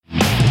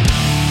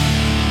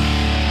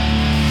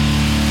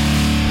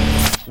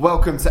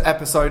Welcome to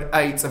episode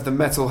 8 of the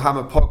Metal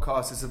Hammer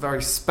podcast. It's a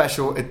very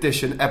special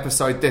edition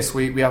episode this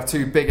week. We have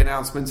two big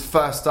announcements.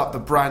 First up, the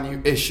brand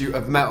new issue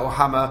of Metal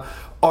Hammer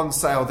on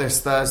sale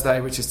this Thursday,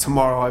 which is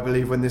tomorrow, I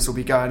believe, when this will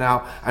be going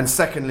out. And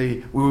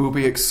secondly, we will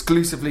be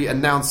exclusively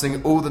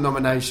announcing all the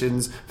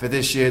nominations for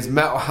this year's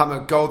Metal Hammer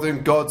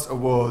Golden Gods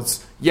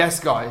Awards. Yes,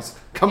 guys,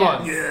 come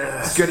on.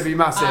 Yes. It's going to be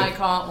massive. I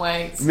can't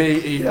wait. Me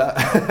either.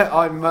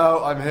 I'm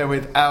Merl, I'm here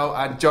with Elle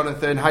and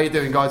Jonathan. How you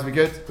doing, guys? We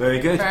good? Very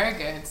good. Very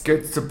good.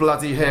 Good to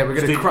bloody hear.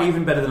 We're going to She's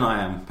even better than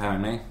I am,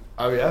 apparently.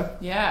 Oh, yeah?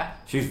 Yeah.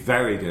 She's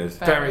very good.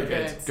 Very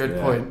good. Good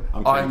Yeah, point.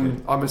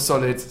 I'm I'm a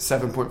solid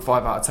 7.5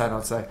 out of 10,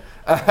 I'd say.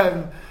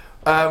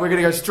 We're going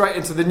to go straight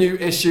into the new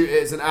issue.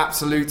 It is an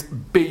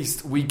absolute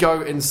beast. We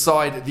go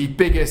inside the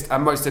biggest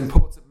and most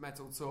important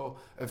metal tour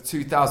of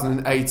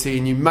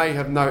 2018. You may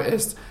have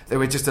noticed that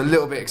we're just a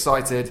little bit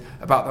excited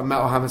about the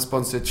Metal Hammer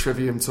sponsored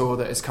Trivium tour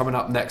that is coming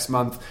up next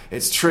month.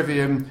 It's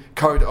Trivium,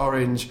 Code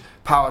Orange,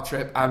 Power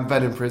Trip and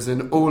Venom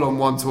Prison all on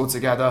one tour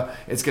together.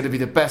 It's going to be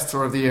the best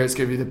tour of the year. It's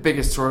going to be the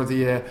biggest tour of the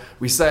year.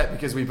 We say it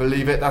because we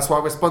believe it. That's why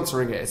we're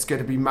sponsoring it. It's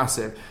going to be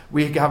massive.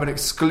 We have an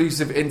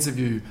exclusive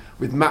interview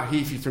with Matt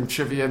Heafy from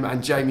Trivium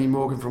and Jamie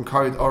Morgan from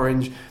Code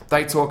Orange.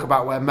 They talk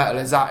about where metal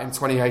is at in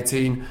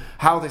 2018,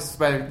 how this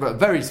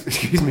very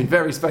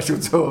special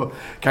tour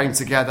came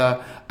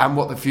together, and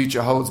what the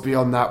future holds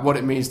beyond that, what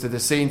it means to the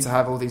scene to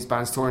have all these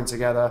bands touring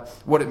together,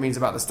 what it means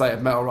about the state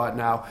of metal right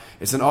now.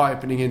 It's an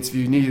eye-opening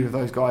interview. Neither of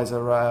those guys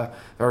are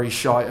very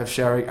shy of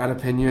sharing an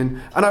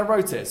opinion, and I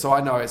wrote it, so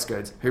I know it's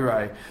good.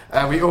 Hooray.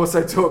 We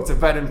also talk to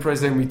Venom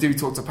Prison. We do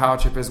talk to Power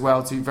Trip as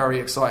well, two very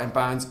exciting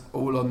bands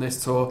all on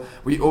this tour.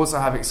 We also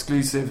have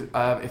exclusive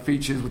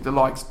features with the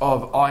likes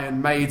of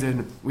Iron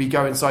Maiden. We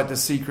go inside the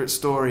secret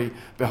story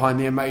behind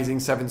the amazing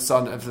Seventh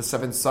Son of the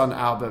Seventh Son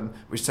album,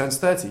 which turns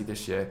 30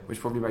 this year, which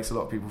probably makes a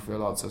lot of people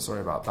feel odd, so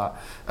sorry about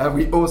that.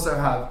 We also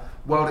have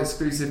world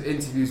exclusive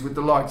interviews with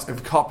the likes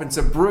of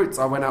Carpenter Brut.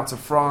 I went out to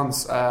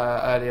France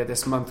earlier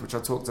this month, which I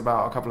talked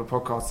about a couple of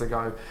podcasts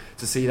ago,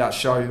 to see that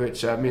show,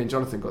 which me and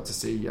Jonathan got to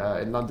see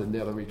in London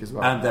the other week as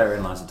well. And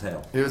therein lies a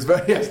tale. It was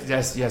very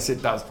yes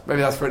it does.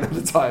 Maybe that's for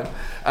another time.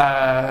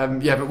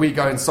 But we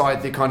go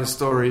inside the kind of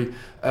story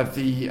of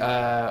the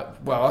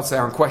I'd say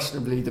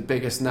unquestionably the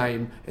biggest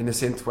name in the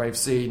synthwave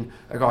scene,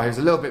 a guy who's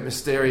a little bit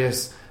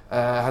mysterious,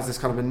 has this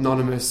kind of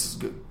anonymous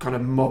kind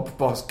of mob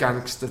boss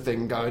gangster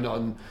thing going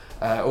on.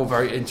 All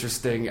very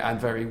interesting and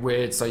very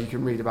weird, so you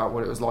can read about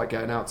what it was like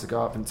getting out to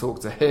go up and talk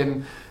to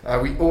him.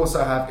 We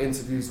also have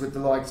interviews with the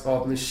likes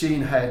of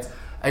Machine Head,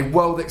 a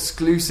world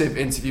exclusive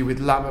interview with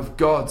Lamb of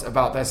God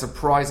about their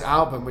surprise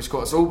album, which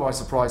caught us all by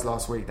surprise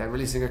last week. They're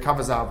releasing a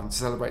covers album to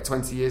celebrate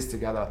 20 years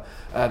together.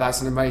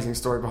 That's an amazing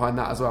story behind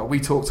that as well. We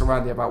talked to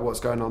Randy about what's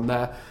going on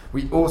there.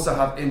 We also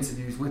have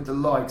interviews with the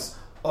likes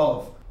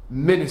of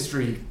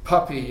Ministry,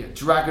 Puppy,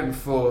 Dragon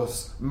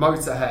Force,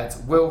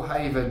 Motorhead, Will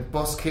Haven,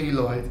 Boss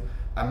Keloid,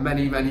 and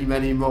many, many,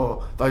 many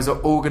more. Those are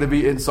all going to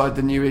be inside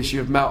the new issue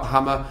of Metal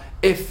Hammer.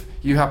 If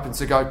you happen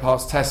to go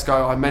past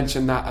Tesco, I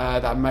mentioned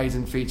that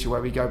amazing feature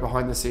where we go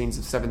behind the scenes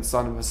of Seventh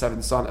Son and the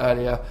Seventh Son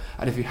earlier.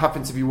 And if you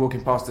happen to be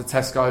walking past the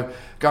Tesco,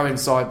 go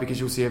inside, because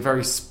you'll see a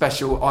very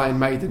special Iron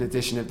Maiden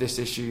edition of this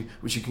issue,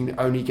 which you can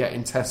only get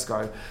in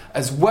Tesco.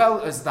 As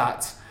well as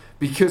that,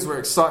 because we're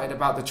excited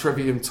about the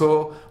Trivium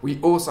tour, we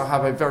also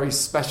have a very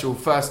special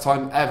first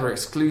time ever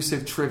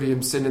exclusive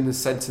Trivium Sin in the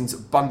Sentence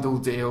bundle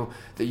deal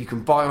that you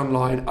can buy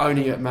online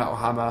only at Metal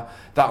Hammer.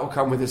 That will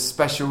come with a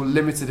special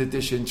limited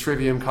edition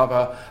Trivium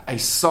cover, a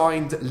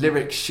signed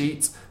lyric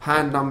sheet,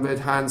 hand numbered,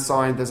 hand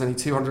signed. There's only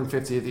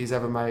 250 of these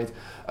ever made,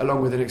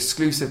 along with an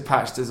exclusive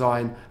patch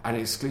design and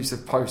an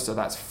exclusive poster.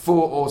 That's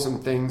 4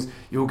 awesome things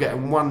you'll get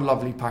in one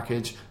lovely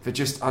package for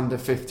just under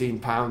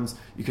 £15.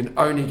 You can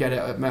only get it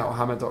at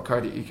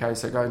metalhammer.co.uk,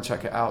 so go and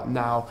check it out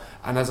now.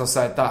 And as I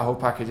said, that whole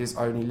package is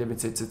only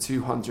limited to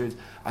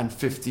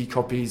 250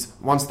 copies.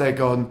 Once they're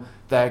gone,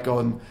 they're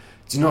gone.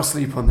 Do not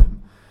sleep on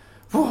them.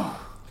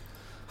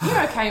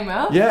 You're okay,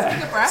 Merl.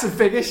 Yeah, it's a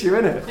big issue,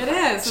 isn't it? It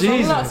is.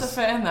 There's a lot to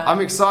fit in there. I'm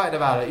excited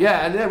about it.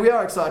 Yeah, and we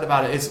are excited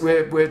about it.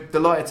 We're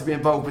delighted to be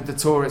involved with the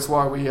tour. It's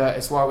why we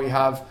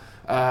have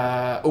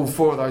all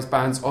 4 of those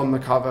bands on the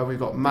cover. We've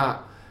got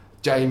Matt,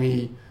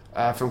 Jamie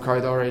from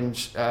Code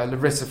Orange,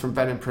 Larissa from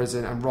Venom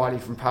Prison, and Riley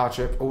from Power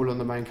Trip, all on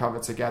the main cover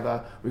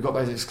together. We've got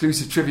those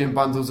exclusive Trivium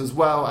bundles as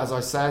well, as I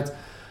said.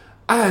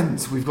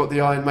 And we've got the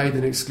Iron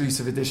Maiden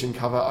exclusive edition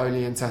cover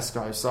only in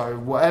Tesco. So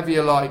whatever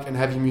you like in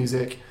heavy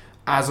music,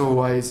 as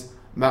always,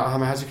 Metal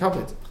Hammer has you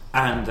covered.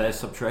 And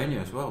there's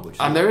Subterranea as well.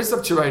 And there is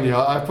Subterranea.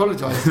 I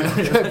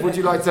apologise. Would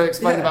you like to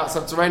explain about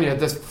Subterranea?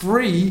 There's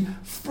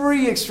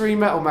free extreme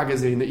metal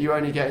magazine that you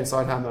only get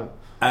inside Hammer.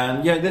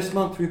 This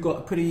month we've got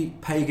a pretty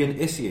pagan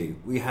issue.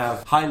 We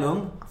have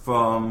Heilung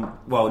from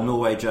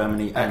Norway,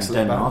 Germany, and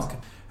Denmark,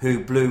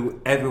 who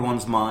blew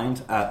everyone's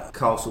mind at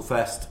Castle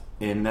Fest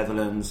in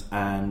Netherlands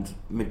and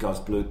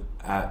Midgardsblod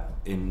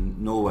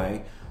in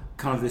Norway.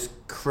 Kind of this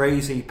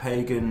crazy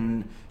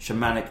pagan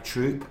shamanic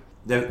troupe.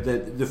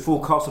 The full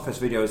Castlefest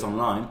video is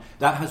online.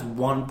 That has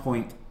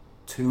 1.2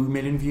 2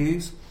 million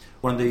views.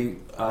 One of the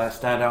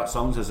standout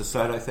songs as a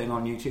solo thing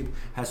on YouTube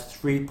has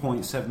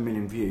 3.7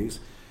 million views,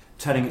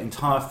 turning an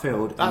entire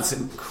field. That's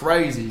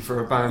crazy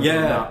for a band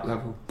at that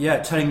level.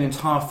 Yeah, turning the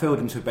entire field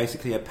into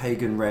basically a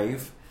pagan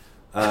rave.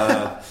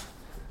 And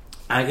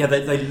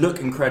they look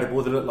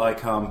incredible. They look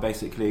like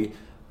basically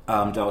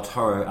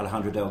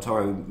Alejandro Del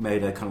Toro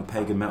made a kind of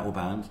pagan metal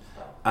band,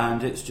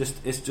 and it's just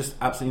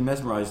absolutely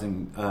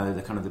mesmerising.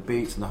 The kind of the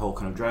beats and the whole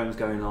kind of drones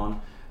going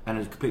on, and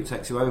it completely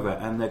takes you over.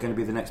 And they're going to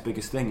be the next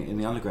biggest thing in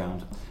the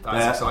underground.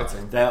 That's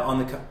exciting. They're on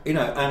the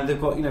and they've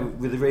got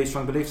with a really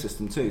strong belief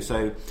system too.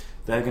 So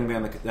they're going to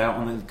be they're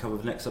on the cover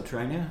of Next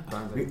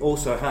Subterranea. We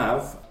also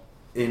have,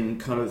 in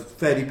kind of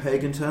fairly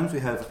pagan terms, we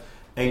have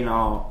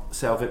Einar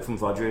Selvik from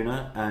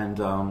Vardruna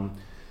and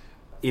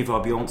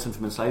Ivar Bjornsson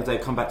from Enslaved. They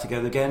come back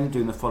together again,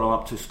 doing the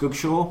follow-up to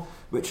Skugshaw,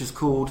 which is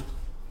called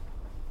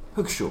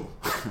Hugshaw.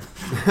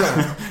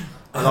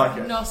 I like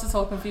it. Not at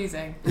all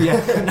confusing. Yeah,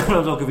 not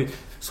at all confusing.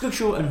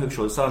 Skugshaw and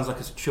Hugshaw. It sounds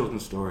like a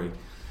children's story.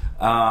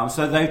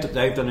 So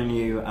they've done a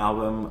new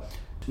album.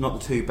 Not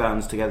the two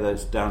bands together.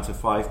 It's down to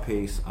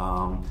 5-piece.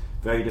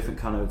 Very different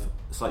kind of,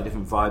 slightly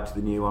different vibe to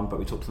the new one, but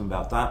we talked to them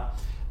about that.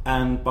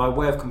 And by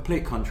way of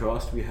complete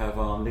contrast, we have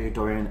Leo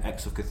Dorian,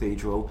 ex of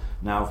Cathedral,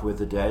 now with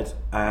the Dead,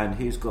 and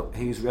he's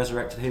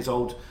resurrected his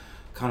old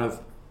kind of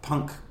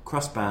punk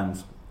crust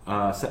band,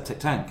 Septic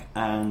Tank.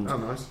 And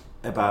nice.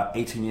 About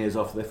 18 years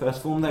after they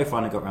first formed, they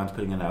finally got around to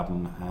putting an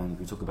album, and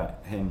we talk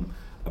about him,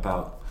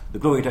 about the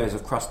glory days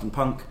of crust and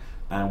punk,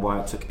 and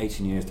why it took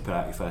 18 years to put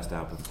out your first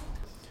album.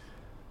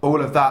 All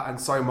of that and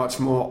so much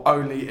more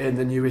only in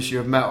the new issue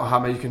of Metal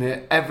Hammer. You can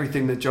hear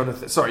everything that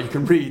you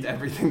can read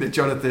everything that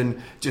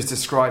Jonathan just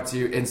described to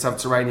you in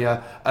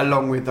Subterranea,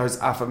 along with those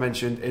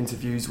aforementioned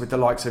interviews with the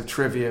likes of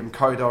Trivium,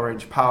 Code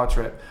Orange, Power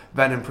Trip,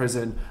 Venom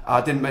Prison.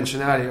 I didn't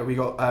mention earlier, we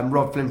got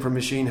Rob Flynn from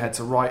Machine Head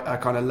to write a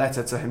kind of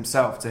letter to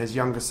himself, to his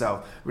younger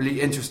self. Really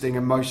interesting,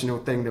 emotional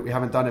thing that we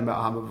haven't done in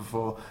Metal Hammer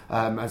before.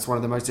 It's one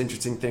of the most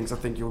interesting things I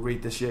think you'll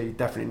read this year. You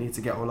definitely need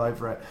to get all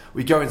over it.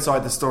 We go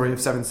inside the story of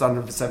Seventh Son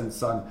of the Seventh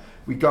Son.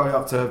 We go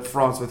up to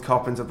France with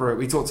Carpenter Brut.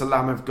 We talk to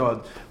Lamb of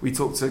God. We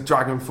talk to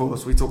Dragon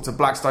Force. We talk to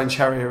Blackstone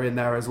Cherry are in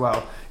there as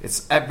well.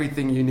 It's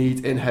everything you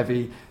need in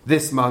heavy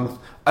this month,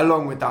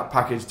 along with that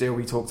package deal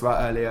we talked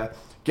about earlier.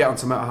 Get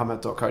onto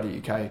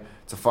metalhammer.co.uk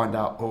to find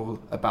out all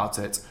about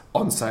it.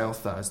 On sale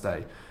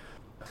Thursday.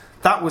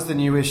 That was the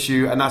new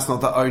issue, and that's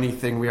not the only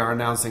thing we are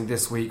announcing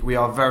this week. We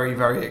are very,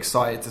 very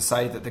excited to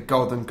say that the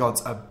Golden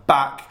Gods are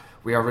back.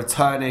 We are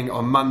returning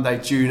on Monday,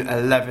 June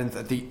 11th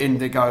at the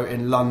Indigo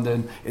in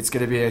London. It's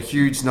going to be a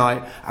huge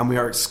night, and we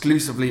are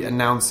exclusively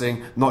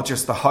announcing not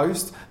just the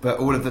host, but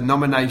all of the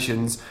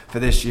nominations for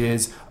this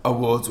year's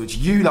awards, which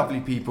you lovely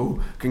people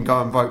can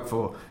go and vote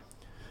for.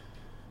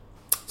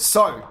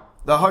 So,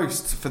 the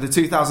host for the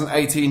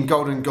 2018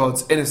 Golden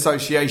Gods in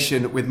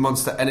association with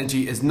Monster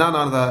Energy is none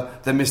other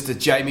than Mr.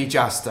 Jamie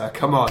Jaster.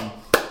 Come on.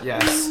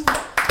 Yes.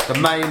 The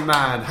main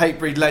man,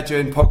 Hatebreed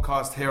legend,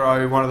 podcast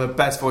hero, one of the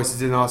best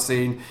voices in our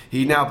scene.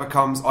 He now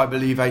becomes, I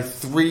believe, a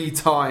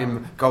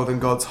 3-time Golden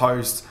Gods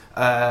host,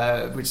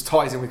 which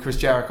ties in with Chris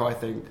Jericho, I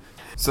think.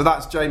 So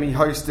that's Jamie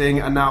hosting,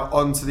 and now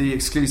on to the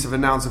exclusive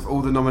announce of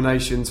all the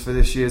nominations for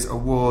this year's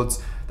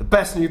awards. The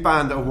Best New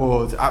Band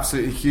Award,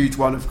 absolutely huge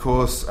one, of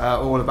course,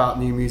 all about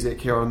new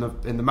music here in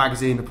the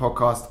magazine, the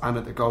podcast, and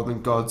at the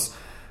Golden Gods.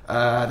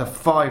 The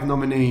 5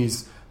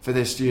 nominees for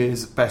this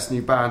year's Best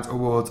New Band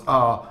Award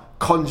are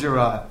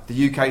Conjurer,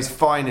 the UK's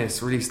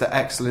finest, released their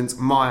excellent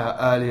Maya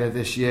earlier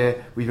this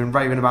year. We've been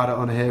raving about it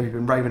on here, we've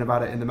been raving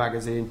about it in the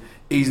magazine.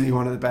 Easily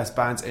one of the best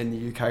bands in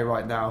the UK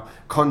right now.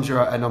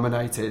 Conjurer are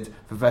nominated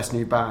for Best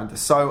New Band.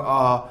 So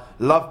are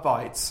Love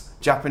Bites,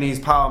 Japanese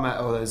power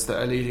metalers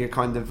that are leading a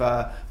kind of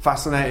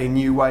fascinating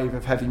new wave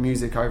of heavy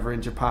music over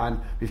in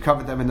Japan. We've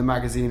covered them in the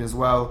magazine as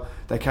well.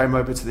 They came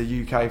over to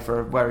the UK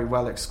for a very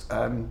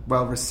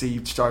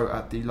well-received show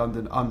at the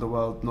London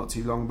Underworld not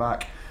too long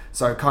back.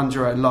 So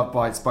Conjurer and Love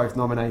Bites both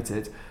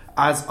nominated,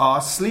 as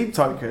are Sleep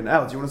Token.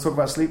 Elle, do you want to talk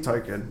about Sleep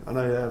Token? I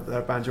know they're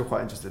a band you're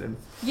quite interested in.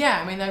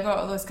 Yeah, I mean, they've got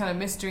all this kind of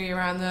mystery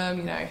around them,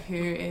 you know, who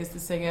is the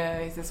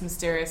singer, is this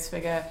mysterious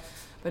figure,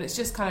 but it's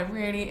just kind of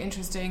really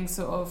interesting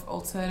sort of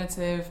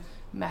alternative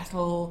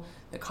metal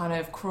that kind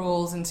of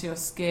crawls into your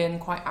skin,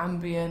 quite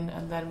ambient,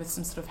 and then with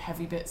some sort of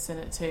heavy bits in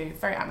it too.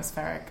 Very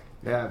atmospheric.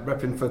 Yeah,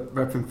 repping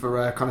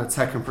for kind of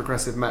tech and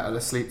progressive metal,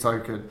 a Sleep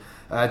Token.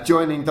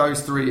 Joining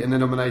those 3 in the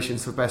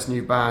nominations for Best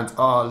New Band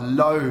are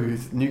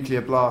Loathe, Nuclear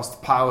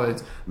Blast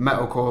powered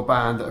metalcore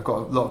band that have got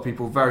a lot of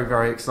people very,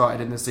 very excited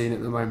in the scene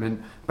at the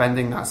moment,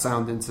 bending that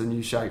sound into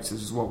new shapes,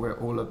 which is what we're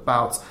all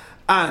about.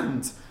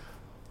 And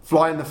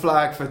flying the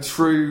flag for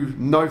true,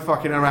 no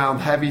fucking around,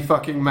 heavy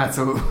fucking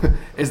metal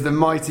is the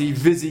mighty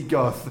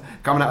Visigoth,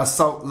 coming out of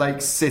Salt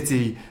Lake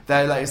City.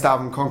 Their latest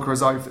album,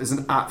 Conqueror's Oath, is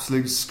an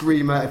absolute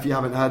screamer. If you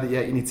haven't heard it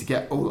yet, you need to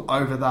get all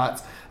over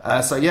that.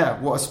 So yeah,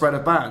 what a spread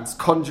of bands.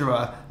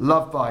 Conjurer,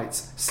 Love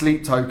Bites,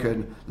 Sleep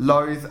Token,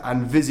 Loathe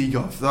and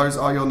Visigoth. Those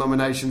are your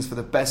nominations for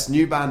the Best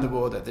New Band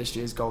Award at this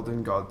year's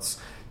Golden Gods.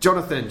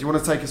 Jonathan, do you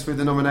want to take us through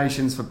the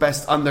nominations for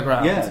Best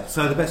Underground? Yeah,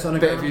 so the Best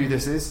Underground... Bit of you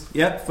this is.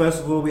 Yeah, first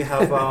of all we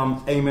have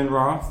Eamon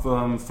Ra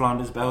from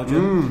Flanders,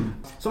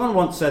 Belgium. Someone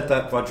once said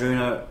that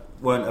Vardruna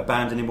weren't a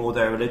band anymore,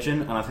 their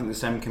religion, and I think the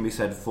same can be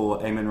said for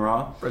Eamon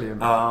Ra.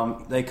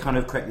 Brilliant. They kind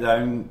of create their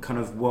own kind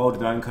of world,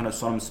 their own kind of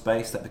solemn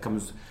space that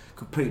becomes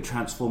completely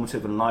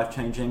transformative and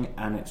life-changing,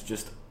 and it's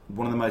just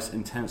one of the most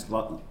intense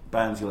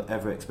bands you'll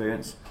ever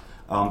experience,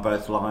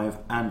 both live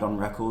and on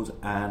record,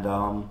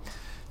 and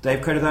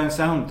they've created their own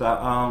sound that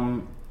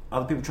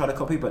other people try to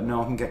copy but no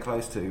one can get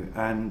close to,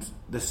 and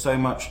there's so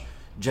much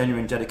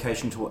genuine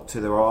dedication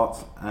to their art,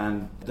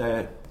 and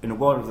they're in a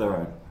world of their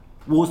own.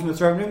 Walls in the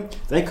Throne Room,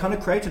 they kind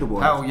of created a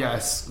world. Oh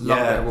yes, love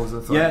their Walls in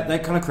the Throne Room. Yeah, they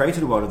kind of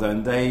created a world of their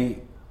own. They,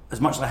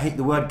 as much as I hate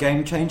the word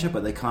game changer,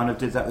 but they kind of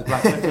did that with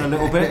Black Metal a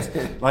little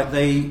bit. Like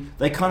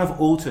they kind of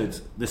altered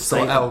the state.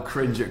 So L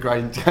cringe at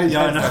grain changer.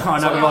 Yeah, I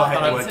know. I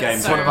hate the word game.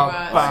 It's one of our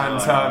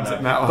banned terms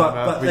at metal.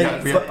 But we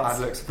get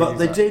bad looks. But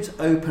they did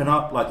open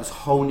up like this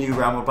whole new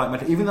realm of black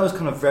metal, even though it's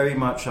kind of very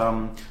much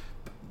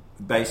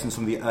based on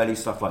some of the early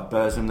stuff like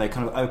Burzum. They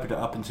kind of opened it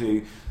up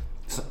into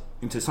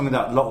something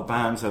that a lot of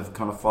bands have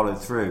kind of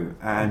followed through,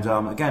 and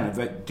again, a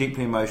very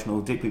deeply emotional,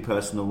 deeply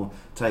personal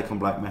take on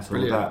black metal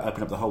that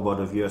opened up the whole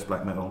world of US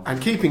black metal.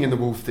 And keeping in the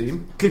Wolf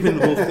theme,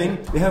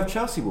 we have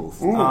Chelsea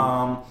Wolf.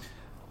 Not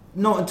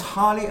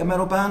entirely a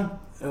metal band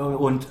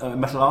or a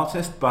metal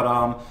artist,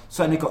 but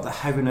certainly got the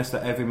heaviness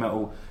that every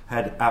metal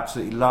head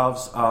absolutely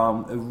loves.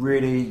 A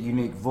really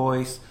unique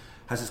voice,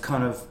 has this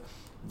kind of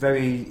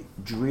very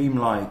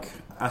dreamlike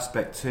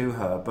aspect to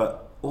her,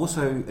 but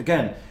also,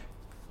 again,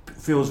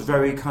 feels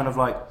very kind of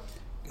like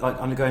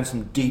undergoing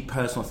some deep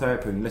personal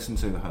therapy when you listen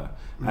to her.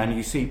 And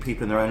you see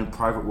people in their own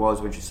private worlds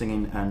when she's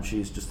singing, and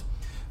she's just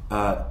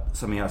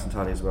something else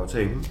entirely as well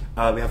too.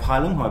 We have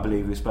Heilung, who I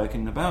believe we've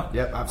spoken about.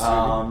 Yep,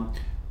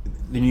 absolutely.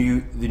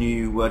 The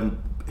new word,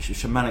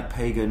 shamanic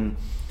pagan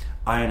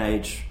Iron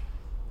Age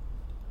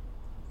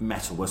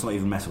metal. Well, it's not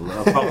even metal,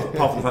 apart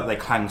from the fact they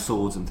clang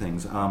swords and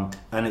things. And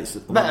it's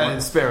metal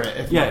in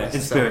spirit.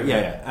 In spirit.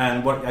 Yeah.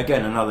 And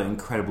again, another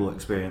incredible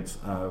experience.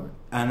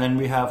 And then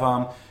we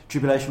have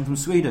Tribulation from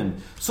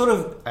Sweden, sort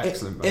of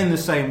excellent in the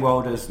same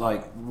world as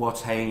like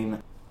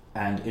Watain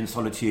and In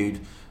Solitude,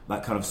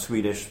 that kind of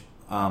Swedish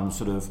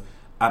sort of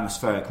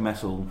atmospheric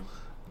metal,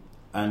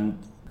 and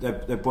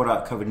they brought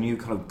out kind of a new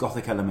kind of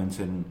gothic element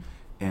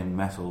in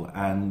metal,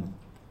 and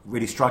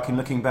really striking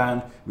looking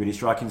band, really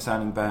striking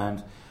sounding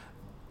band,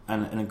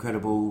 and an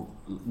incredible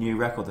new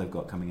record they've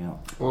got coming out.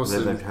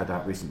 Awesome. They've had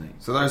out recently.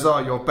 So those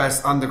are your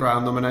Best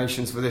Underground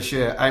nominations for this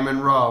year.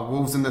 Eamon Ra,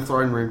 Wolves in the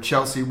Throne Room,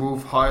 Chelsea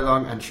Wolf,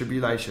 Heilung and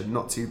Tribulation.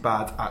 Not too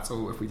bad at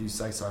all, if we do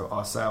say so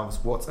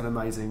ourselves. What an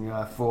amazing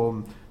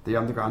form the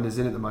Underground is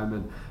in at the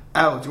moment.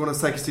 Elle, do you want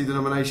to take us through the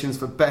nominations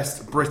for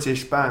Best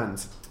British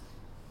Band?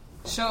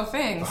 Sure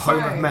thing. The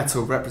home of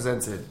metal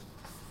represented.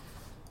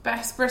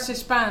 Best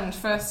British Band.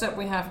 First up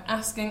we have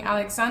Asking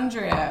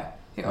Alexandria,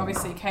 who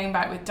obviously came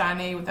back with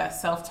Danny with their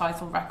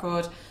self-titled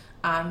record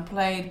and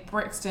played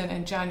Brixton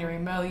in January.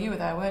 Merl, you were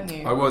there, weren't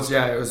you? I was,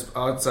 yeah.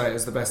 I'd say it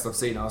was the best I've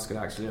seen Asking,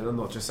 actually, and I'm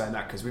not just saying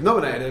that because we've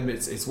nominated them.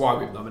 It's why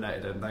we've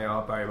nominated them. They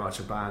are very much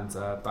a band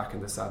back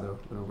in the saddle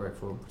in a great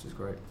form, which is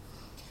great.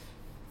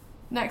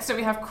 Next up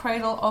we have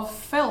Cradle of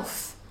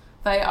Filth.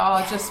 They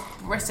are just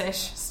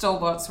British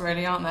stalwarts,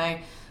 really, aren't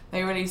they?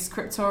 They released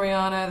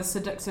Cryptoriana, The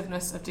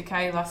Seductiveness of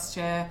Decay last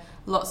year.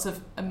 Lots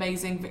of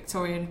amazing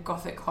Victorian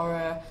Gothic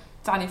horror.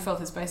 Danny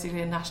Filth is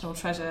basically a national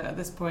treasure at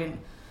this point.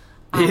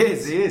 And, he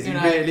is, he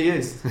really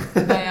is.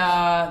 they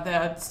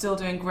are still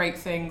doing great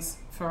things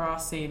for our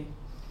scene.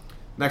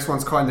 Next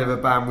one's kind of a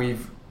band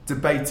we've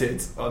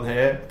debated on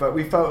here, but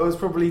we felt it was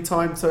probably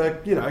time to,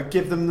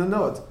 give them the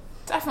nod.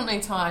 Definitely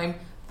time.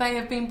 They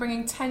have been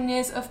bringing 10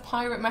 years of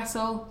pirate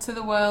metal to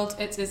the world.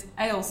 It is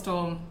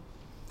Ailstorm.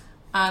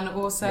 And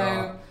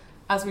also,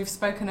 as we've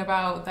spoken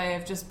about, they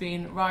have just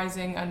been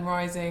rising and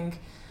rising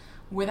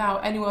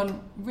without anyone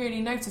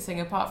really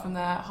noticing apart from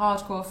their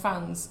hardcore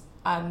fans,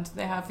 and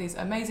they have these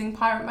amazing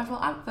pirate metal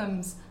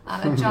anthems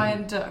and a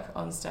giant duck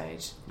on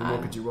stage.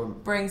 What could you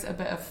want? Brings a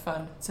bit of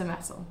fun to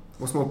metal.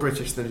 What's more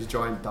British than a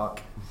giant duck?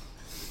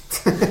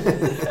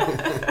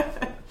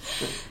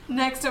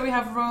 Next up we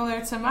have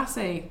Rollo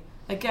Tomasi,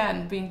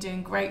 again been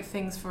doing great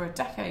things for a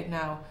decade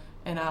now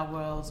in our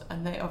world,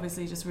 and they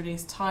obviously just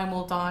released Time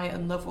Will Die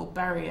and Love Will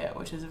Bury It,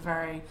 which is a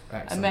very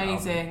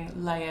amazing,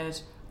 layered,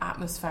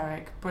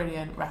 atmospheric,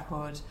 brilliant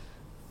record.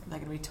 They're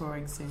going to be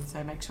touring soon,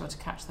 so make sure to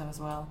catch them as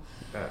well.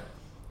 Yeah.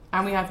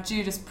 And we have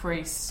Judas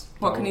Priest.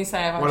 What can you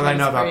say about Judas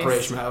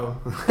Priest? What do they know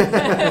about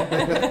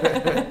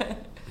British metal?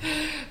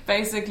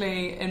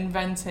 Basically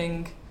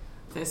inventing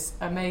this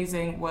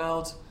amazing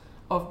world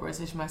of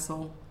British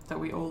metal that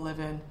we all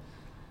live in.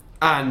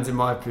 And, in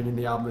my opinion,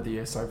 the album of the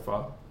year so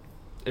far.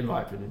 In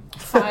my opinion.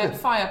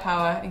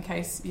 Firepower, in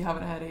case you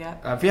haven't heard it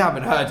yet. If you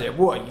haven't heard it,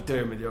 what are you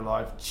doing with your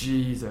life?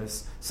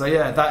 Jesus. So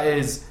yeah, that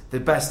is the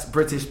best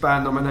British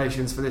band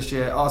nominations for this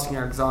year. Asking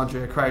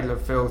Alexandria, Cradle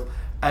of Filth,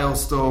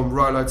 Ailstorm,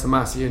 Rollo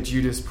Tomasi and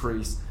Judas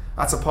Priest.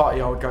 That's a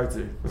party I would go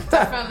to.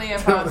 Definitely a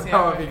party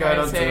I would be go going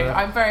on to.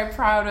 I'm very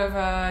proud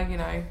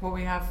of what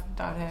we have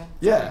down here.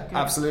 Yeah,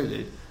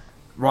 absolutely.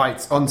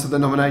 Right, on to the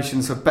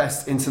nominations for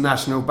Best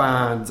International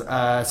Band.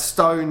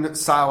 Stone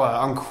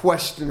Sour,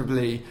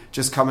 unquestionably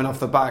just coming off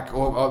the back,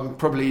 or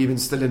probably even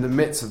still in the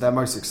midst of their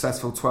most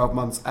successful 12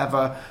 months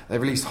ever. They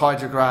released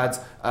Hydrograd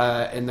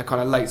in the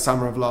kind of late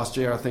summer of last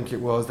year, I think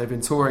it was. They've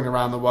been touring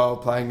around the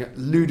world, playing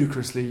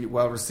ludicrously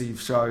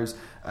well-received shows.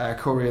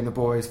 Corey and the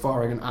boys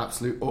firing an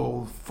absolute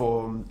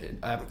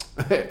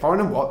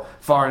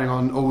firing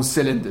on all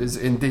cylinders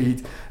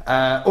indeed.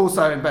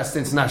 Also in Best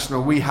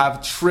International we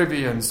have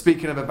Trivium.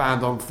 Speaking of a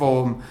band on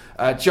form,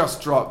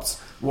 just dropped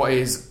what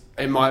is,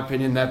 in my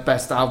opinion, their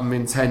best album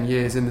in 10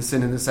 years, In the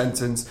Sin and the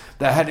Sentence.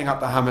 They're heading up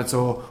the Hammer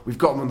Tour. We've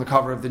got them on the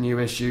cover of the new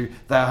issue.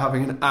 They're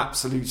having an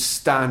absolute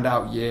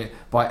standout year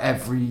by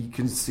every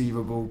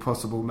conceivable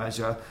possible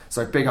measure.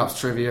 So big ups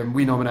Trivium.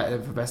 We nominated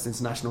them for Best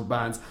International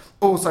Bands.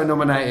 Also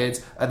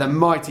nominated, the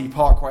mighty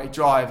Parkway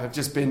Drive have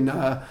just been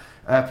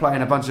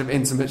playing a bunch of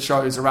intimate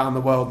shows around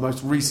the world,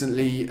 most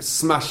recently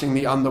smashing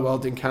the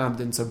Underworld in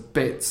Camden to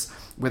bits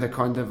with a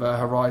kind of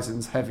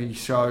Horizons heavy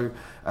show.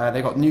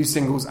 They got new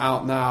singles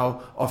out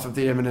now off of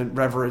The Imminent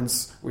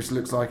Reverence, which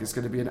looks like it's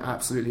going to be an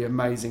absolutely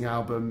amazing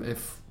album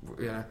if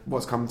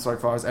what's come so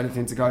far is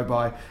anything to go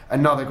by.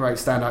 Another great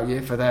standout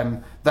year for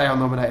them. They are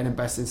nominated in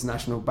Best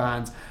International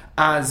Band,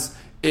 as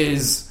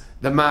is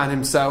the man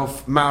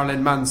himself,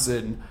 Marilyn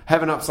Manson.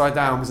 Heaven Upside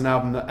Down was an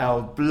album that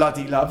Elle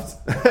bloody loved.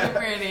 It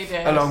really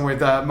did. Along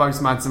with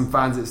most Manson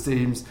fans, it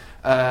seems.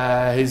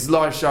 His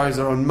live shows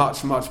are on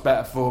much, much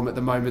better form at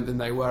the moment than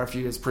they were a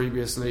few years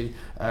previously.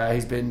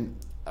 He's been,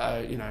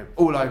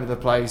 all over the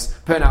place,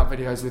 putting out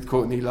videos with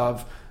Courtney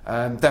Love.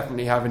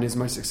 Definitely having his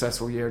most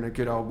successful year in a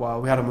good old while.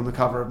 We had him on the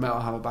cover of Metal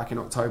Hammer back in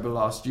October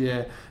last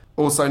year.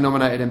 Also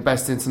nominated in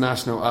Best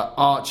International,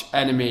 Arch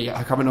Enemy,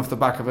 coming off the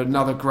back of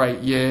another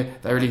great year.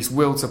 They released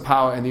Will to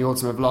Power in the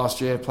autumn of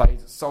last year,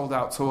 played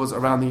sold-out tours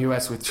around the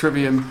US with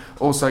Trivium,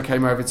 also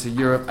came over to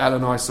Europe. Elle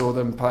and I saw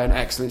them play an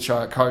excellent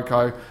show at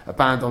Coco, a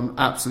band on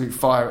absolute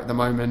fire at the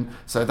moment.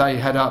 So they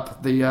head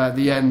up the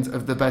end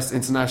of the Best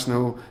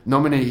International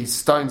nominees: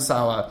 Stone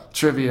Sour,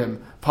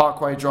 Trivium,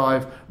 Parkway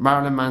Drive,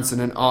 Marilyn Manson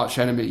and Arch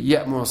Enemy.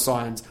 Yet more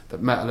signs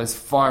that metal is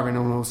firing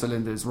on all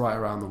cylinders right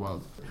around the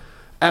world.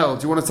 Elle,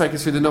 do you want to take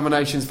us through the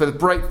nominations for the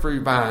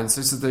Breakthrough Bands?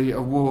 This is the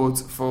award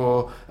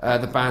for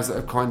the bands that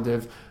have kind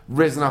of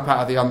risen up out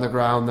of the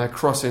underground. They're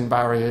crossing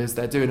barriers.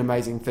 They're doing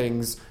amazing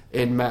things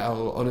in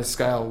metal on a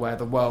scale where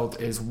the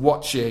world is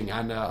watching.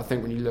 And I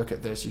think when you look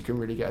at this, you can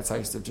really get a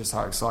taste of just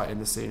how exciting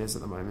the scene is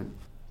at the moment.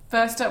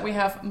 First up, we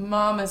have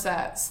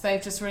Marmozets.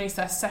 They've just released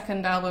their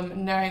second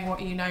album, Knowing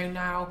What You Know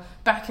Now.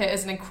 Beckett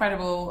is an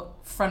incredible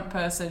front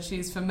person.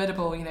 She's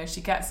formidable.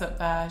 She gets up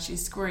there, she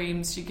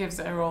screams, she gives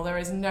it her all. There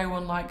is no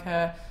one like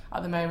her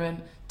at the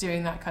moment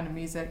doing that kind of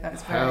music.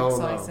 That's very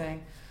exciting.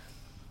 No.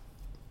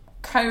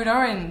 Code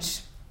Orange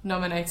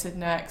nominated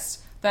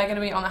next. They're going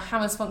to be on a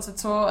Hammer-sponsored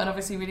tour and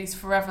obviously released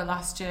Forever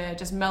last year,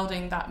 just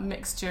melding that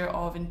mixture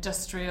of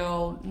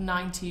industrial,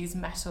 90s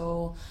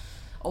metal,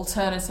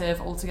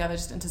 alternative altogether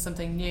just into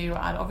something new,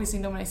 and obviously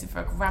nominated for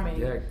a Grammy.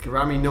 Yeah,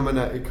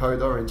 Grammy-nominated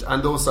Code Orange,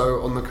 and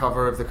also on the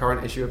cover of the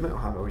current issue of Metal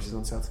Hammer, which is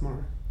on sale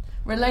tomorrow.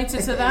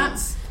 Related to that,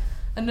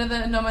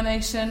 another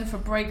nomination for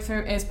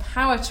Breakthrough is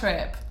Power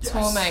Trip,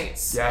 tour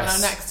mates, on our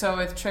next tour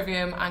with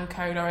Trivium and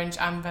Code Orange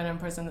and Venom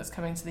Prison that's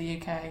coming to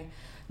the UK.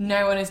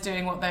 No one is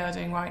doing what they are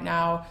doing right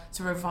now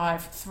to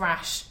revive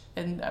thrash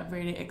in a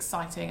really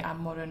exciting and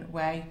modern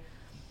way.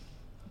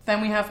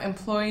 Then we have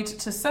Employed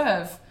to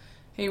Serve.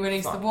 He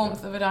released The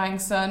Warmth of a Dying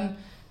Sun.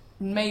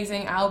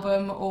 Amazing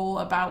album, all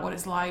about what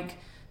it's like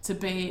to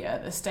be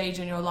at the stage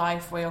in your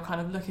life where you're kind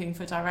of looking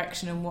for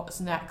direction and what's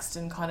next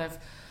and kind of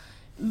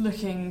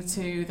looking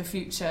to the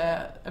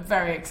future. A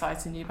very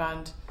exciting new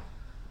band.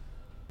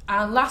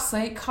 And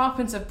lastly,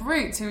 Carpenter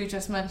Brute, who we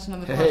just mentioned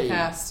on the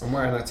podcast. I'm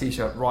wearing that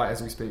t-shirt right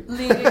as we speak.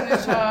 Leading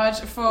the charge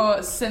for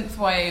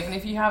Synthwave. And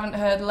if you haven't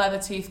heard Leather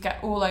Teeth, get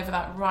all over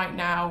that right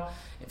now.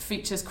 It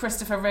features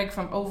Christopher Rigg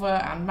from Ulver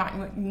and Matt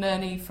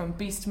McNerney from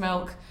Beast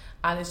Milk.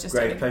 And it's just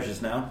Grave Pleasures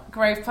now.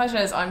 Grave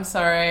Pleasures, I'm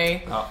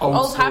sorry.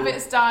 Old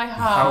habits die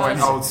hard. I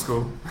went old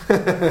school.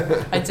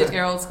 I did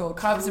go old school.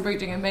 Carpenter Brute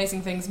doing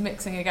amazing things,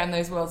 mixing again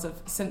those worlds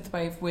of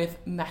synthwave with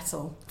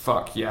metal.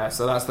 Fuck yeah.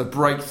 So that's the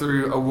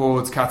Breakthrough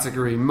Awards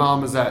category.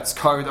 Marmozets,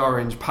 Code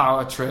Orange,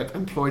 Power Trip,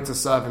 Employed to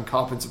Serve and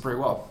Carpenter Brute.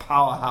 What a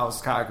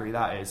powerhouse category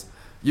that is.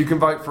 You can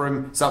vote for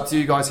him. It's up to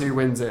you guys who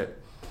wins it.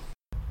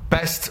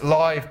 Best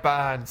Live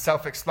Band,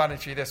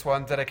 self-explanatory this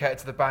one, dedicated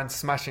to the band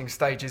smashing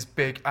stages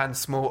big and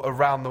small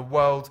around the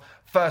world.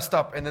 First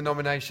up in the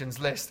nominations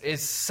list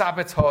is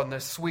Sabaton, the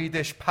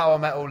Swedish power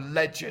metal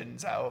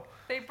legends.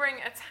 They bring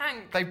a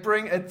tank. They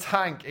bring a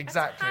tank,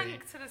 exactly. A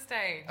tank to the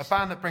stage. A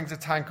band that brings a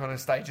tank on a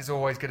stage is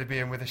always going to be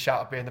in with a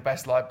shout of being the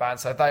best live band,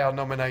 so they are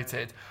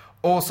nominated.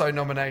 Also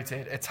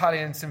nominated,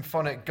 Italian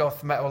symphonic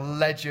goth metal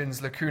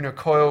legends Lacuna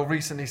Coil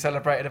recently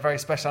celebrated a very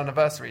special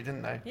anniversary,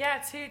 didn't they?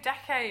 Yeah, 2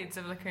 decades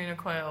of Lacuna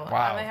Coil.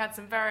 Wow. And they had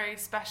some very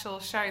special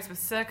shows with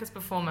circus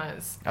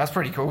performers. That's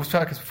pretty cool.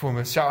 Circus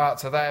performers. Shout out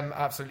to them.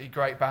 Absolutely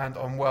great band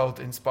on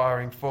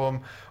world-inspiring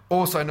form.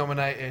 Also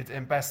nominated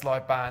in Best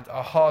Live Band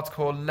are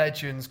hardcore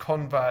legends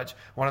Converge,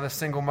 one of the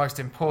single most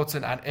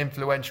important and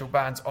influential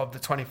bands of the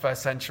 21st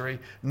century,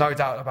 no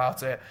doubt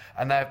about it.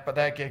 But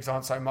their gigs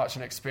aren't so much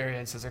an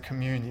experience as a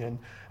communion,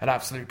 an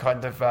absolute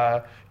kind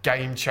of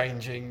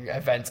game-changing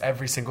event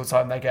every single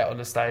time they get on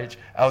the stage.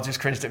 Elle just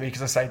cringed at me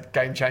because I say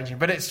game-changing,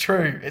 but it's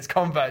true. It's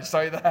Converge,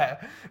 so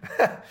there.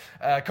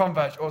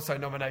 Converge also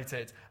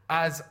nominated,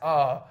 as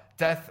are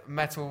death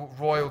metal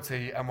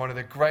royalty and one of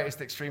the greatest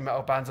extreme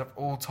metal bands of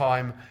all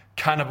time,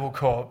 Cannibal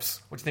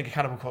Corpse. What do you think of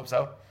Cannibal Corpse,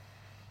 Elle?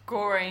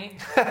 Gory.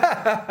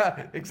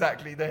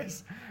 Exactly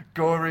this.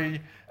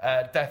 Gory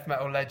death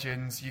metal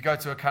legends. You go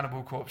to a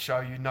Cannibal Corpse show,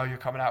 you know you're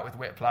coming out with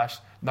whiplash.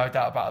 No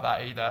doubt about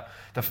that either.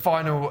 The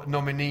final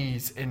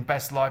nominees in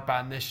Best Live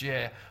Band this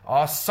year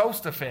are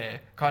Solstafir,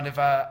 kind of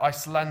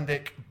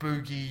Icelandic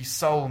boogie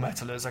soul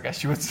metalers, I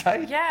guess you would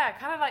say. Yeah,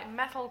 kind of like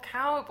metal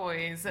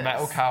cowboys.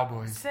 Metal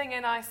cowboys. Sing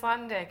in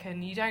Icelandic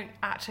and you don't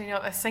actually know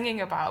what they're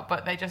singing about,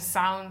 but they just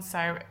sound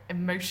so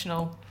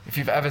emotional. If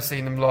you've ever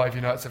seen them live,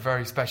 you know it's a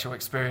very special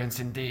experience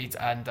indeed.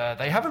 And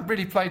they haven't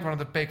really played one of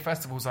the big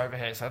festivals over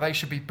here, so they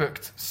should be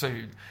booked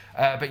soon.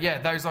 But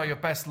yeah, those are your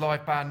Best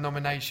Live Band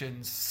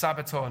nominations.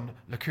 Sabaton,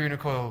 Lacuna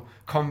Coil,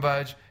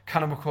 Converge,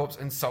 Cannibal Corpse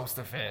and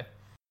Solstafir.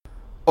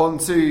 On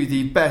to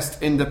the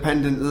Best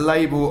Independent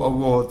Label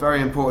Award. Very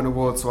important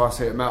award to us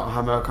here at Metal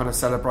Hammer, kind of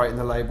celebrating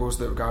the labels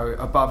that go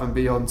above and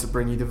beyond to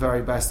bring you the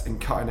very best in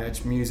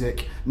cutting-edge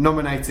music.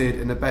 Nominated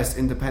in the Best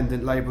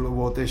Independent Label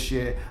Award this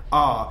year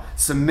are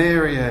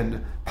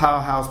Sumerian,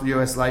 powerhouse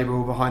US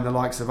label behind the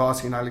likes of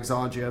Asking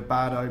Alexandria,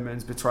 Bad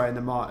Omens, Betraying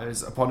the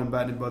Martyrs, Upon and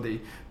Burning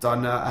Body.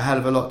 Done a hell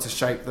of a lot to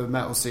shape the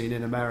metal scene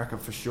in America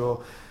for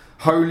sure.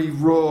 Holy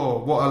Raw,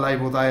 what a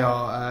label they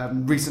are.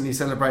 Recently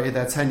celebrated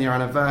their 10-year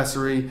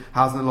anniversary,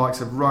 housing the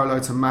likes of Rolo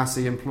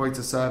Tomasi, Employed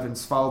to Serve in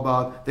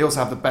Svalbard. They also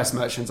have the best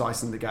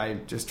merchandise in the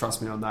game. Just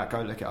trust me on that.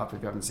 Go look it up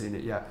if you haven't seen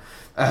it yet.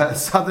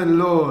 Southern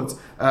Lords,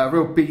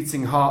 real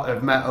beating heart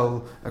of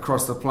metal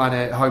across the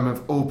planet, home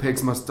of All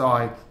Pigs Must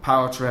Die,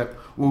 Power Trip,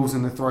 Wolves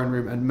in the Throne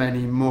Room, and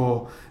many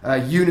more.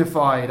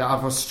 Unified out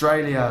of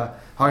Australia,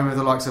 home of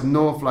the likes of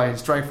Northlane,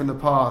 Stray from the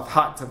Path,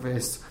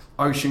 Hacktivist,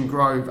 Ocean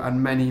Grove,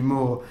 and many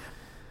more.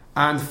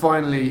 And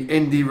finally,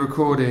 Indie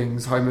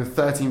Recordings, home of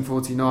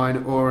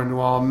 1349, Aura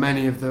Noir,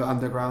 many of the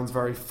underground's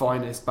very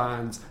finest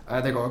bands.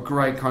 They've got a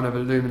great kind of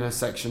Illumina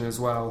section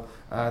as well.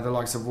 The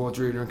likes of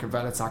Wardruna and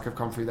Kvelertak have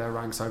come through their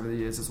ranks over the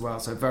years as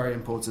well. So very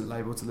important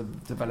label to the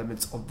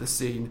development of the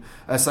scene.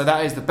 So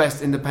that is the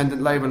Best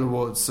Independent Label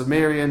Awards.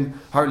 Sumerian,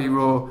 Holy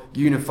Raw,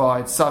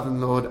 Unified,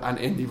 Southern Lord and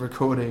Indie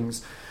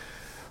Recordings.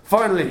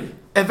 Finally,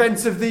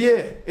 Events of the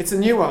Year. It's a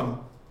new one.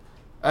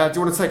 Do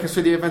you want to take us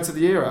through the Events of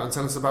the Year and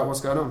tell us about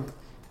what's going on?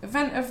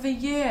 Event of the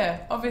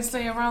year.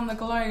 Obviously, around the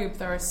globe,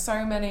 there are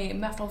so many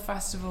metal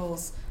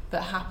festivals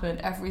that happen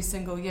every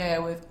single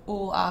year with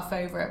all our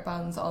favourite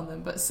bands on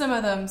them. But some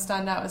of them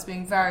stand out as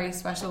being very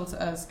special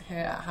to us here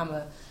at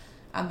Hammer.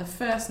 And the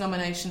first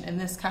nomination in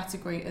this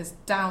category is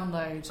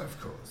Download. Of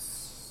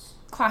course.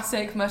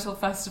 Classic metal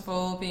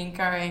festival, been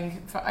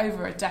going for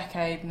over a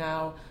decade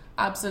now.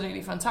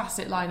 Absolutely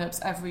fantastic lineups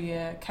every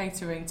year,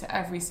 catering to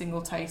every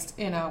single taste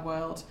in our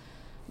world.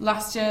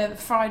 Last year,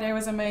 Friday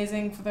was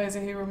amazing, for those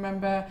of you who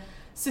remember.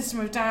 System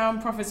of Down,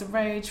 Prophets of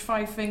Rage,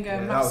 Five Finger,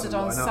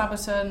 Mastodon,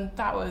 Sabaton.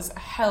 That was a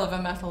hell of a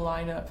metal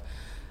lineup.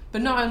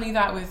 But not only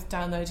that, with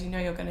Download, you know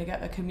you're going to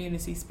get the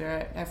community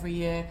spirit every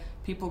year.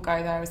 People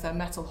go there as their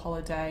metal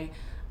holiday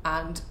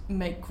and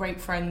make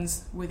great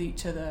friends with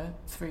each other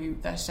through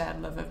their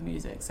shared love of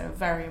music. So a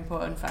very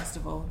important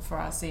festival for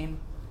our scene.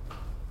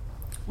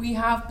 We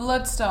have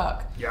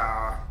Bloodstock.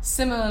 Yeah.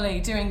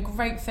 Similarly, doing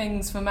great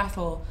things for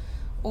metal.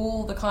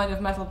 All the kind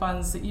of metal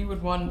bands that you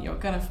would want, you're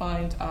going to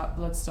find at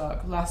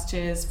Bloodstock. Last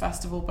year's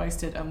festival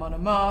boasted Amon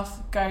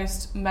Amarth,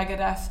 Ghost,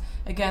 Megadeth.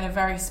 Again, a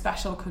very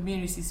special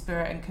community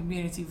spirit and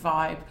community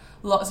vibe.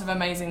 Lots of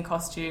amazing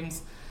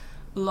costumes,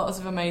 lots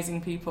of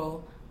amazing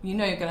people. You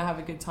know you're going to have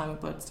a good time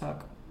at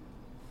Bloodstock.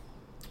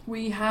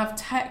 We have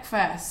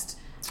Techfest,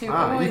 who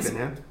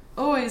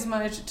always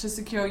manage to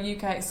secure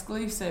UK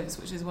exclusives,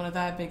 which is one of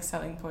their big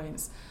selling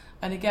points.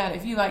 And again,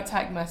 if you like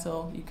tech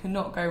metal, you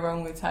cannot go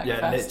wrong with Techfest.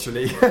 Yeah,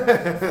 literally.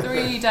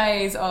 3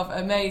 days of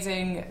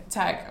amazing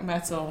tech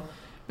metal.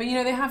 But you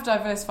know, they have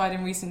diversified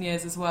in recent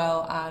years as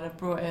well and have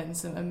brought in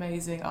some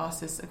amazing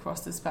artists across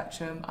the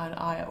spectrum, and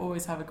I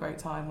always have a great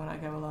time when I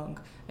go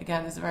along.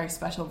 Again, there's a very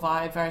special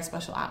vibe, very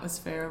special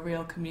atmosphere, a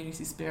real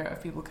community spirit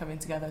of people coming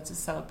together to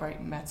celebrate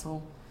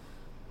metal.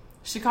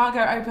 Chicago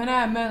Open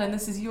Air, Merlin,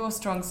 this is your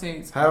strong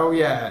suit. Hell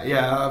yeah,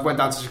 I went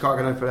down to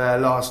Chicago Open Air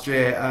last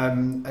year.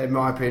 In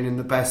my opinion,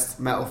 the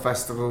best metal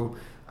festival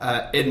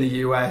in the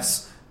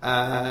US.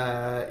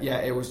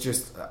 It was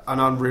just an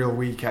unreal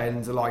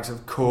weekend. The likes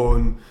of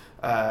Korn,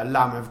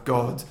 Lamb of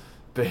God,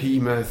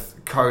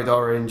 Behemoth, Code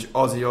Orange,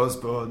 Ozzy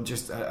Osbourne,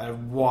 just a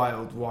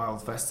wild,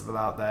 wild festival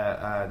out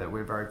there that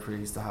we're very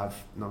pleased to have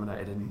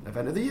nominated in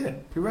Event of the Year.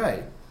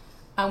 Hooray!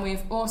 And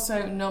we've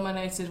also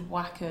nominated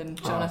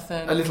Wacken,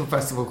 Jonathan. A little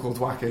festival called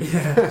Wacken.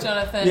 Yeah.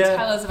 Jonathan,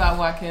 tell us about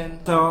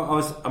Wacken.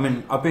 So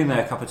I've been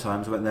there a couple of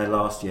times. I went there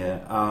last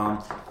year.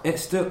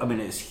 It's still,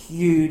 it's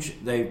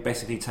huge. They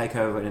basically take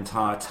over an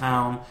entire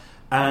town,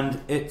 and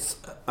it's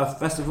a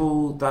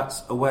festival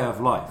that's a way of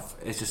life.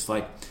 It's just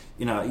like,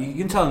 you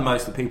can tell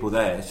most of the people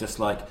there, it's just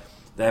like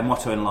their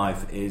motto in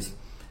life is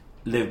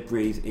live,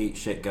 breathe, eat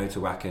shit, go to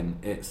Wacken.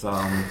 It's in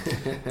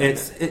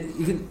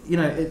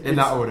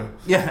that order.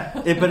 Yeah,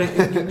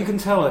 you can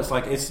tell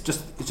it's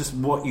just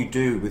what you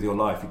do with your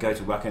life. You go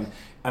to Wacken.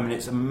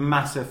 It's a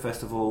massive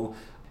festival.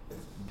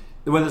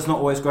 The weather's not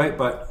always great,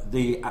 but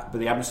the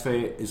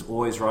atmosphere is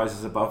always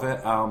rises above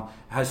it. It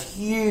has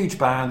huge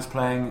bands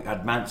playing. It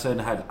had Manson,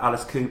 it had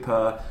Alice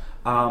Cooper,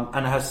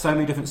 and it has so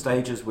many different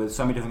stages with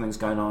so many different things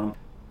going on.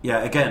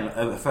 Yeah, again,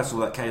 a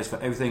festival that caters for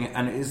everything,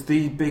 and it is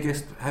the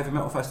biggest heavy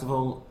metal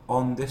festival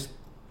on this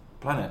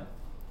planet,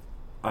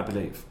 I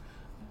believe.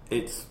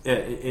 It's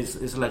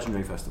a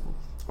legendary festival.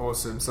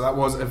 Awesome. So that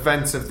was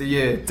Event of the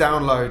Year.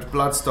 Download,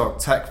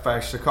 Bloodstock,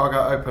 Techfest,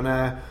 Chicago Open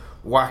Air,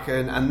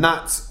 Wacken, and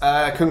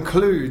that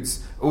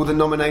concludes all the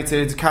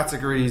nominated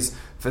categories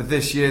for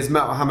this year's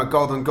Metal Hammer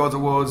Golden God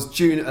Awards,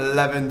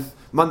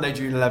 Monday,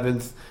 June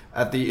 11th,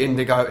 at the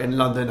Indigo in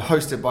London,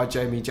 hosted by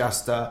Jamie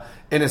Jaster,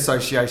 in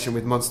association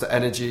with Monster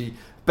Energy.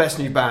 Best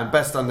New Band,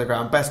 Best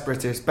Underground, Best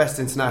British, Best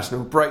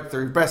International,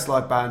 Breakthrough, Best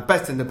Live Band,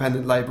 Best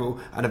Independent Label,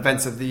 and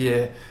Events of the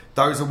Year.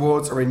 Those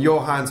awards are in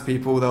your hands,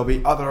 people. There'll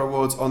be other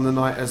awards on the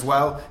night as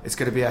well. It's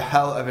going to be a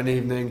hell of an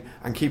evening,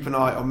 and keep an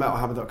eye on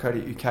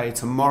metalhammer.co.uk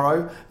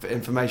tomorrow for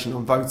information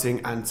on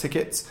voting and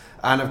tickets,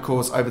 and of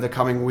course over the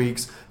coming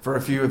weeks for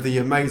a few of the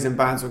amazing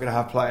bands we're going to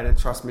have playing. And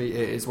trust me,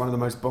 it is one of the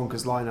most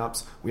bonkers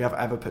lineups we have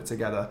ever put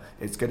together.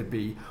 It's going to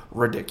be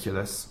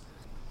ridiculous.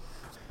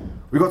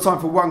 We've got time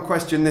for one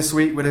question this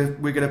week. We're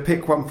going to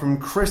pick one from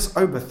Chris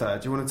Oberthur.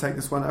 Do you want to take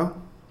this one,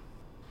 Elle?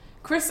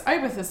 Chris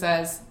Oberthur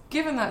says,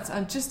 given that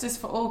And Justice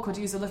for All could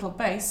use a little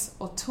bass,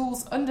 or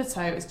Tool's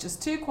Undertow is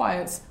just too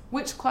quiet,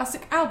 which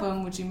classic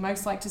album would you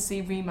most like to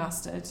see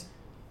remastered?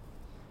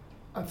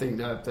 I think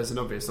there's an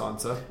obvious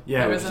answer.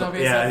 Yeah, there is an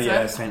obvious answer.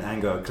 Yeah, Saint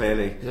Anger,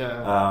 clearly.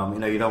 Yeah.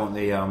 You don't want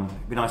the...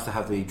 it'd be nice to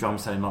have the drum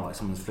sounding not like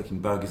someone's flicking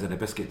burgers at a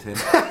biscuit tin.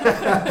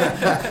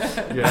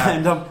 Yeah.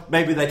 And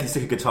maybe they can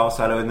stick a guitar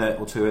solo in there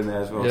or two in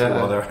there as well,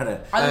 while they're at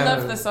it. I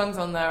love the songs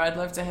on there. I'd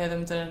love to hear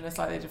them done in a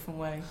slightly different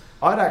way.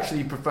 I'd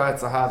actually prefer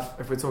to have,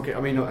 if we're talking,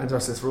 And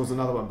Justice for All is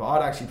another one, but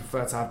I'd actually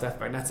prefer to have Death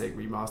Magnetic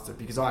remastered,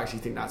 because I actually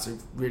think that's a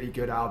really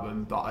good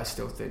album, but I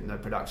still think the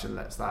production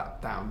lets that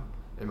down,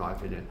 in my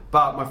opinion.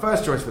 But my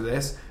first choice for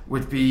this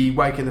would be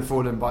Waking the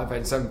Fallen by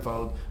Avenged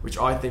Sevenfold, which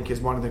I think is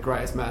one of the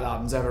greatest metal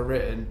albums ever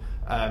written,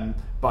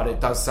 but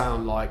it does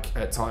sound like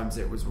at times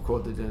it was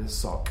recorded in a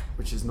sock,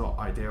 which is not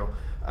ideal.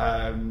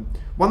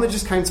 One that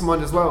just came to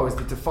mind as well is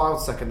the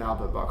Defiled second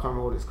album, but I can't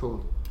remember what it's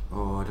called.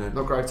 Oh, I don't...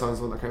 Not Grave Time's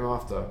the one that came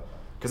after,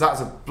 because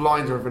that's a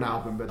blinder of an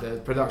album, but the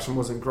production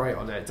wasn't great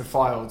on it.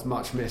 Defiled,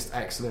 much missed,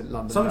 excellent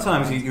London.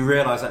 Sometimes you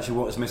realise actually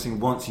what is missing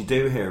once you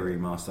do hear a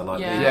remaster.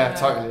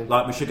 Totally.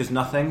 Like with Sugar's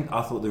Nothing,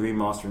 I thought the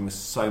remastering was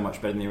so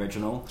much better than the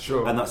original.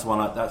 Sure. And that's the one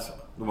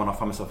I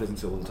find myself listening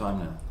to all the time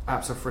now.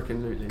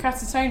 Absolutely.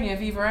 Catatonia,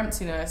 Viva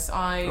Emptiness.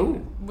 I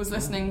was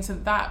listening to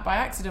that by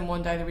accident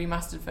one day, the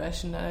remastered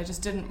version, and I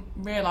just didn't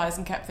realise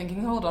and kept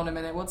thinking, hold on a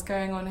minute, what's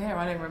going on here?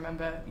 I don't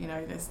remember,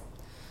 this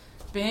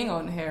being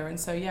on here. And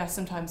so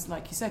sometimes,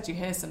 like you said, you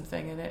hear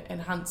something and it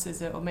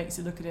enhances it or makes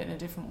you look at it in a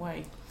different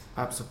way.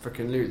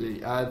 Absolutely.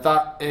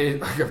 That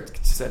is... I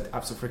said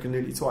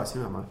absolutely twice,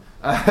 who am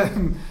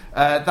I?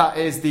 That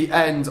is the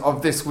end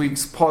of this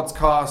week's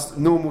podcast.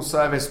 Normal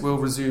service will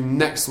resume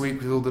next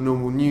week with all the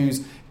normal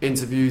news,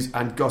 interviews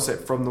and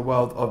gossip from the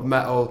world of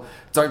metal.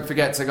 Don't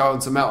forget to go on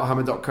to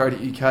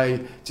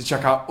metalhammer.co.uk to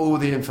check out all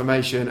the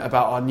information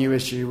about our new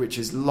issue, which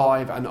is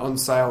live and on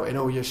sale in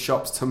all your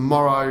shops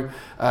tomorrow.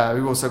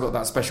 We've also got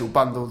that special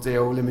bundle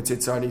deal, limited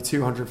to only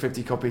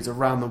 250 copies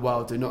around the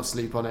world. Do not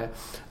sleep on it.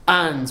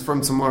 And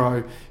from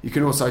tomorrow, you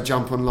can also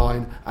jump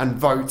online and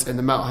vote in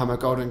the Metal Hammer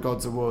Golden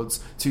Gods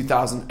Awards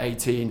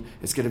 2018.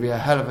 It's going to be a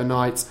hell of a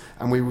night,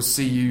 and we will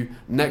see you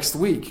next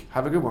week.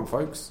 Have a good one,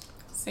 folks.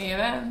 See you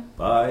then.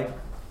 Bye.